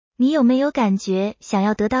你有没有感觉想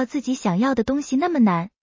要得到自己想要的东西那么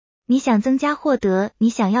难？你想增加获得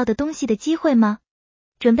你想要的东西的机会吗？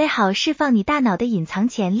准备好释放你大脑的隐藏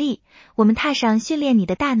潜力，我们踏上训练你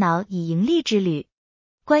的大脑以盈利之旅。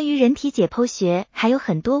关于人体解剖学还有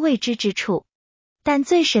很多未知之处，但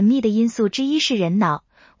最神秘的因素之一是人脑，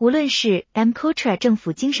无论是 mCotra 政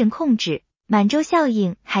府精神控制、满洲效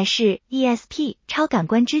应还是 ESP 超感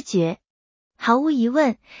官知觉，毫无疑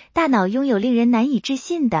问，大脑拥有令人难以置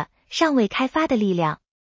信的、尚未开发的力量。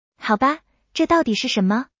好吧，这到底是什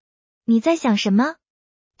么？你在想什么？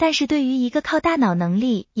但是对于一个靠大脑能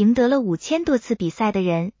力赢得了5000多次比赛的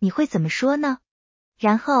人，你会怎么说呢？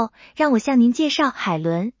然后，让我向您介绍海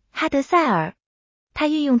伦·哈德塞尔。他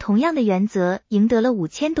运用同样的原则赢得了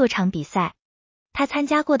5000多场比赛。他参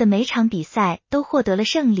加过的每场比赛都获得了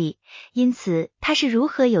胜利，因此他是如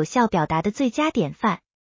何有效表达的最佳典范。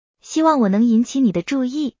希望我能引起你的注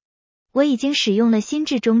意。我已经使用了心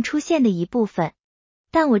智中出现的一部分，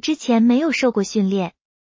但我之前没有受过训练。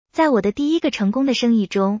在我的第一个成功的生意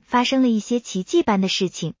中发生了一些奇迹般的事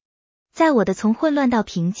情。在我的从混乱到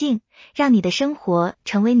平静，让你的生活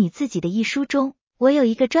成为你自己的一书中，我有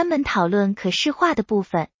一个专门讨论可视化的部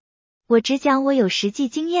分。我只讲我有实际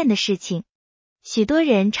经验的事情。许多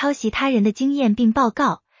人抄袭他人的经验并报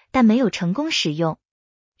告，但没有成功使用。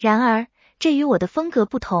然而，这与我的风格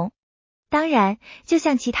不同。当然，就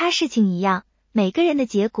像其他事情一样，每个人的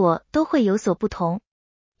结果都会有所不同。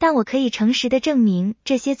但我可以诚实地证明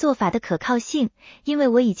这些做法的可靠性，因为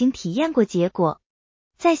我已经体验过结果。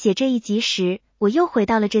在写这一集时，我又回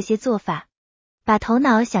到了这些做法。把头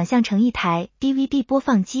脑想象成一台 DVD 播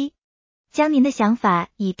放机，将您的想法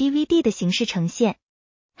以 DVD 的形式呈现。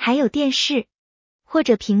还有电视，或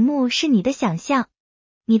者屏幕是你的想象。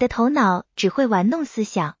你的头脑只会玩弄思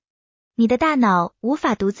想。你的大脑无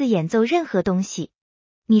法独自演奏任何东西。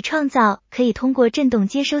你创造可以通过振动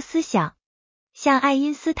接收思想。像爱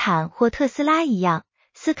因斯坦或特斯拉一样，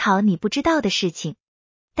思考你不知道的事情。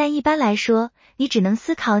但一般来说，你只能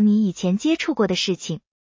思考你以前接触过的事情。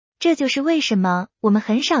这就是为什么我们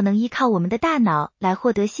很少能依靠我们的大脑来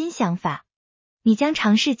获得新想法。你将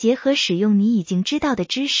尝试结合使用你已经知道的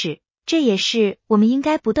知识，这也是我们应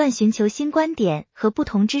该不断寻求新观点和不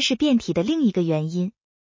同知识变体的另一个原因。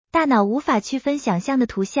大脑无法区分想象的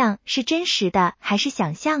图像是真实的还是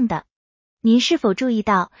想象的。您是否注意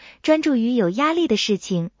到，专注于有压力的事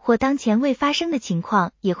情或当前未发生的情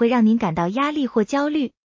况也会让您感到压力或焦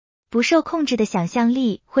虑？不受控制的想象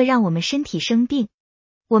力会让我们身体生病。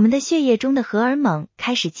我们的血液中的荷尔蒙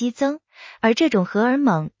开始激增，而这种荷尔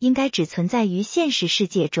蒙应该只存在于现实世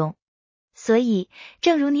界中。所以，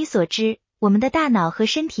正如你所知，我们的大脑和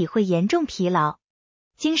身体会严重疲劳。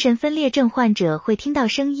精神分裂症患者会听到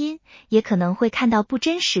声音，也可能会看到不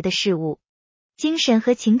真实的事物。精神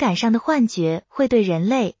和情感上的幻觉会对人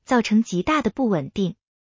类造成极大的不稳定。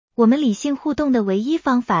我们理性互动的唯一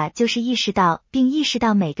方法就是意识到并意识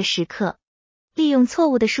到每个时刻。利用错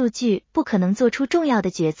误的数据不可能做出重要的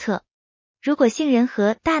决策。如果杏仁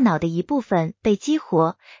核大脑的一部分被激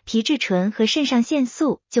活，皮质醇和肾上腺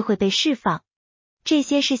素就会被释放。这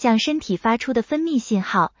些是向身体发出的分泌信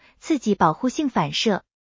号，刺激保护性反射。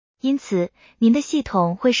因此，您的系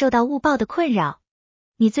统会受到误报的困扰。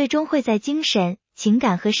你最终会在精神、情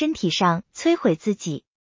感和身体上摧毁自己。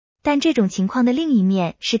但这种情况的另一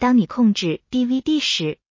面是当你控制 DVD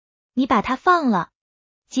时，你把它放了。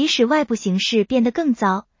即使外部形势变得更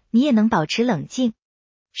糟，你也能保持冷静。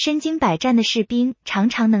身经百战的士兵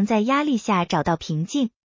常常能在压力下找到平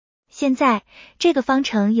静。现在，这个方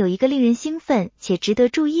程有一个令人兴奋且值得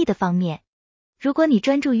注意的方面。如果你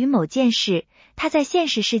专注于某件事，它在现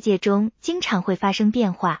实世界中经常会发生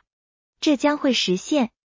变化。这将会实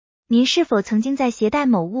现。您是否曾经在携带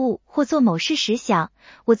某物或做某事时想，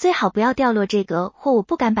我最好不要掉落这个，或我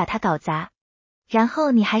不敢把它搞砸？然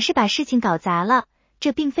后你还是把事情搞砸了，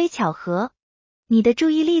这并非巧合。你的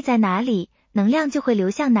注意力在哪里，能量就会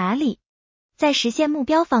流向哪里。在实现目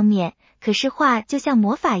标方面，可视化就像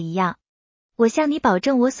魔法一样。我向你保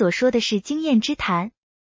证，我所说的是经验之谈。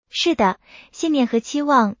是的，信念和期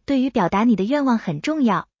望对于表达你的愿望很重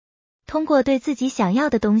要。通过对自己想要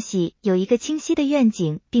的东西有一个清晰的愿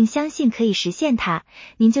景，并相信可以实现它，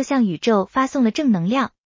您就向宇宙发送了正能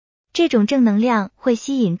量。这种正能量会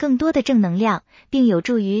吸引更多的正能量，并有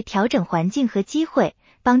助于调整环境和机会，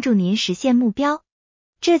帮助您实现目标。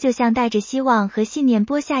这就像带着希望和信念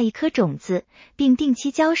播下一颗种子，并定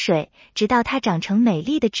期浇水，直到它长成美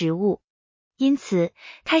丽的植物。因此，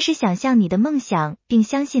开始想象你的梦想，并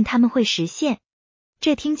相信它们会实现。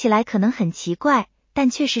这听起来可能很奇怪，但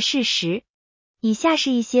却是事实。以下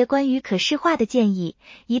是一些关于可视化的建议。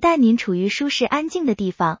一旦您处于舒适安静的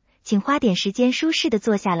地方，请花点时间舒适地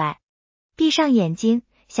坐下来，闭上眼睛，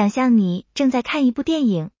想象你正在看一部电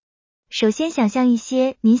影。首先想象一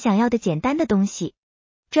些您想要的简单的东西，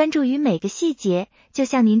专注于每个细节，就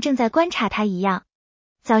像您正在观察它一样。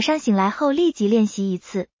早上醒来后立即练习一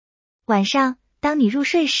次。晚上，当你入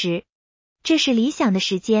睡时，这是理想的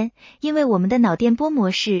时间，因为我们的脑电波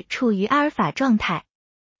模式处于阿尔法状态。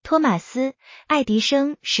托马斯·爱迪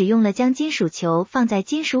生使用了将金属球放在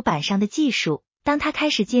金属板上的技术。当他开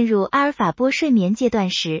始进入阿尔法波睡眠阶段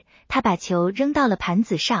时，他把球扔到了盘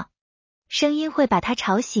子上，声音会把他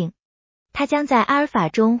吵醒。他将在阿尔法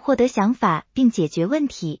中获得想法并解决问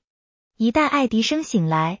题。一旦爱迪生醒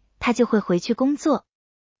来，他就会回去工作。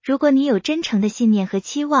如果你有真诚的信念和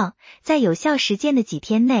期望，在有效实践的几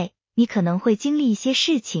天内，你可能会经历一些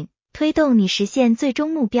事情，推动你实现最终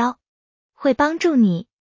目标，会帮助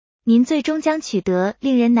您最终将取得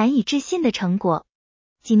令人难以置信的成果。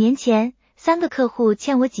几年前，3个客户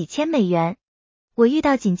欠我几千美元，我遇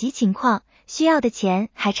到紧急情况，需要的钱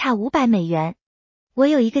还差500美元。我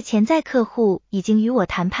有一个潜在客户已经与我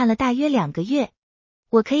谈判了大约2个月，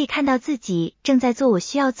我可以看到自己正在做我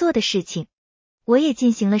需要做的事情。我也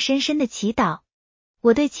进行了深深的祈祷。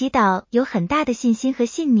我对祈祷有很大的信心和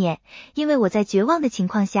信念，因为我在绝望的情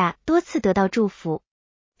况下多次得到祝福。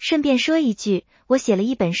顺便说一句，我写了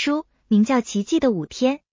一本书，名叫《奇迹的5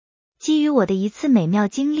天》，基于我的一次美妙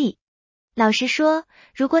经历。老实说，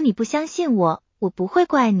如果你不相信我，我不会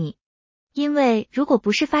怪你，因为如果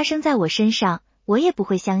不是发生在我身上，我也不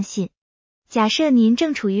会相信。假设您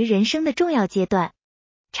正处于人生的重要阶段，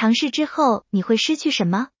尝试之后你会失去什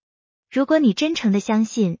么？如果你真诚地相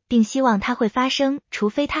信并希望它会发生，除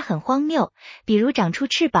非它很荒谬，比如长出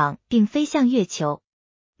翅膀并飞向月球，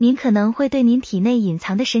您可能会对您体内隐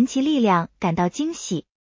藏的神奇力量感到惊喜。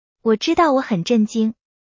我知道我很震惊，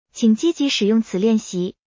请积极使用此练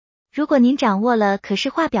习。如果您掌握了可视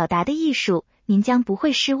化表达的艺术，您将不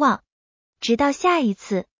会失望。直到下一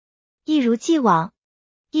次，一如既往，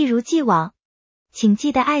一如既往，请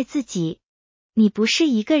记得爱自己。你不是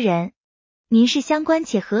一个人，您是相关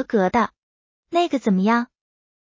且合格的。那个怎么样？